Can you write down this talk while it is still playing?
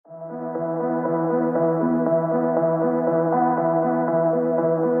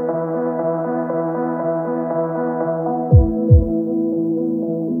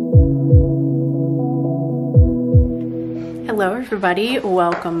everybody,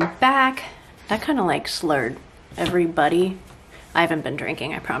 welcome back. That kind of like slurred everybody. I haven't been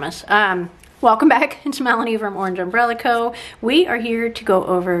drinking, I promise. Welcome back. It's Melanie from Orange Umbrella Co. We are here to go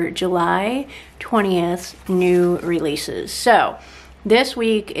over July 20th new releases. So this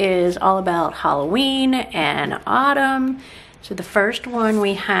week is all about Halloween and autumn. So the first one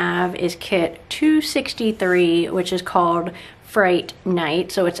we have is kit 263, which is called Fright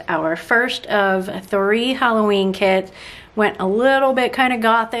Night. So it's our first of 3 Halloween kits. Went a little bit kind of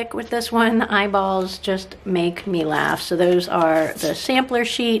gothic with this one. The eyeballs just make me laugh. So those are the sampler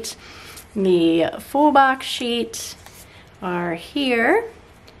sheets. The full box sheets are here.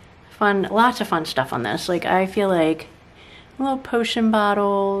 Fun, lots of fun stuff on this. Like, I feel like little potion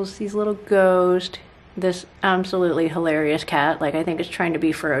bottles, these little ghosts, this absolutely hilarious cat. Like, I think it's trying to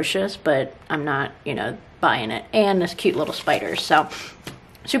be ferocious, but I'm not, you know, buying it. And this cute little spider. So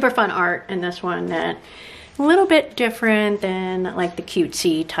super fun art in this one that a little bit different than like the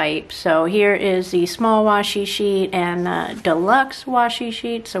cutesy type. So here is the small washi sheet and the deluxe washi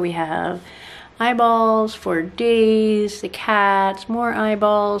sheet. So we have eyeballs for days, the cats, more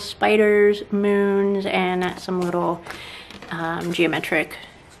eyeballs, spiders, moons, and some little geometric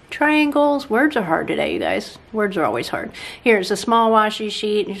triangles. Words are hard today, you guys. Words are always hard. Here's a small washi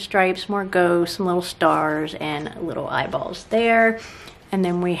sheet, stripes, more ghosts, some little stars, and little eyeballs there. And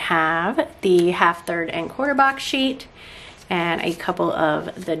then we have the half, third, and quarter box sheet and a couple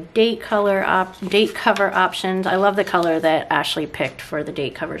of the date cover options. I love the color that Ashley picked for the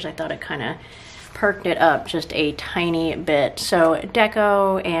date covers. I thought it kind of perked it up just a tiny bit. So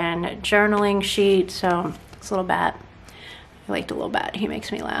deco and journaling sheet. So this little bat, I like the little bat. He makes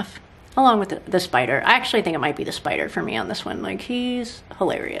me laugh. Along with the spider. I actually think it might be the spider for me on this one. Like, he's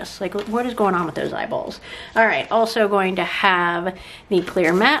hilarious. Like, what is going on with those eyeballs? All right, also going to have the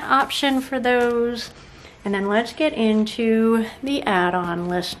clear matte option for those. And then let's get into the add-on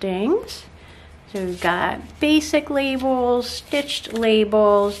listings. So we've got basic labels, stitched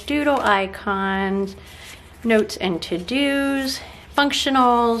labels, doodle icons, notes and to-dos,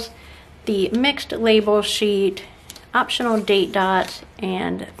 functionals, the mixed label sheet, optional date dots,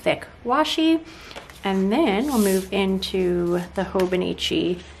 and thick washi. And then we'll move into the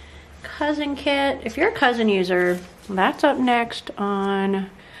Hobonichi cousin kit. If you're a cousin user, that's up next on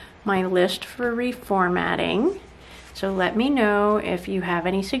my list for reformatting. So let me know if you have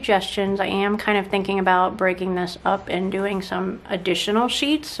any suggestions. I am kind of thinking about breaking this up and doing some additional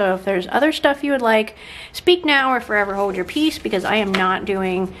sheets. So if there's other stuff you would like, speak now or forever hold your peace, because I am not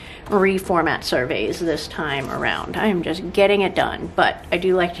doing reformat surveys this time around. I am just getting it done, but I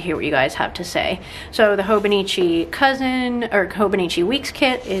do like to hear what you guys have to say. So the Hobonichi cousin or Hobonichi weeks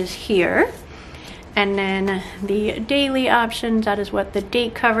kit is here. And then the daily options, that is what the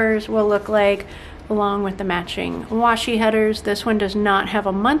date covers will look like, along with the matching washi headers. This one does not have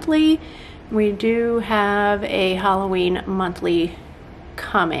a monthly. We do have a Halloween monthly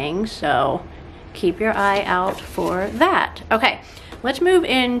coming, so keep your eye out for that. Okay, let's move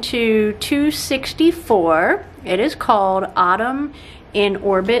into 264. It is called Autumn in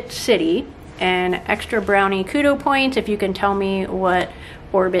Orbit City, and extra brownie kudo points if you can tell me what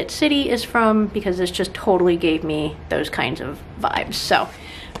Orbit City is from, because this just totally gave me those kinds of vibes. So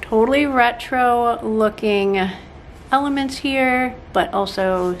totally retro looking elements here, but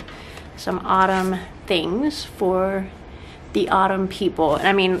also some autumn things for the autumn people. And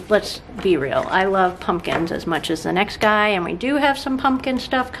I mean, let's be real, I love pumpkins as much as the next guy, and we do have some pumpkin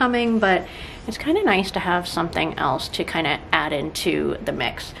stuff coming, but it's kind of nice to have something else to kind of add into the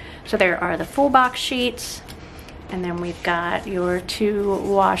mix. So there are the full box sheets, and then we've got your 2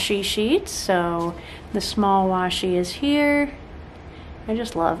 washi sheets. So the small washi is here. I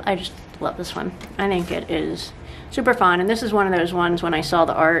just love this one. I think it is super fun. And this is one of those ones, when I saw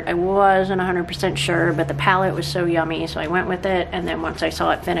the art, I wasn't 100% sure, but the palette was so yummy, so I went with it. And then once I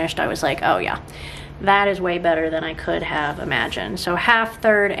saw it finished, I was like, oh yeah, that is way better than I could have imagined. So half,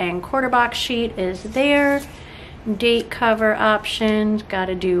 third, and quarter box sheet is there. Date cover options,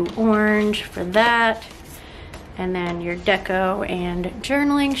 gotta do orange for that. And then your deco and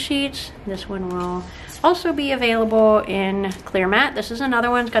journaling sheets. This one will also be available in clear matte. This is another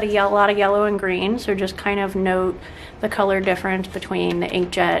one, it's got a lot of yellow and green, so just kind of note the color difference between the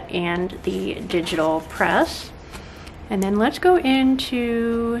inkjet and the digital press. And then let's go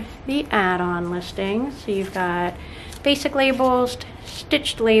into the add-on listings. So you've got basic labels,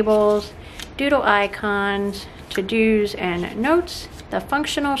 stitched labels, doodle icons, to-dos and notes, the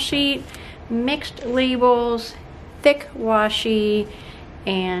functional sheet, mixed labels, thick washi,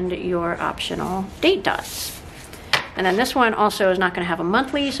 and your optional date dots. And then this one also is not going to have a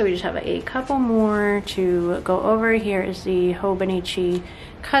monthly, so we just have a couple more to go over. Here is the Hobonichi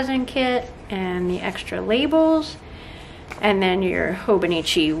Cousin Kit and the extra labels. And then your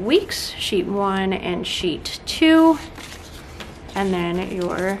Hobonichi Weeks, sheet 1 and sheet 2. And then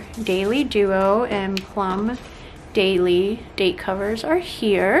your Daily Duo and Plum Daily date covers are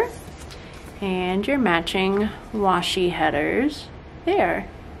here. And your matching washi headers there.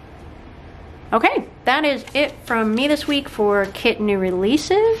 Okay, that is it from me this week for kit new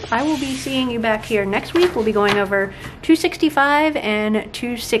releases. I will be seeing you back here next week. We'll be going over 265 and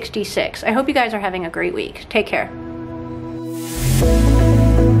 266. I hope you guys are having a great week. Take care.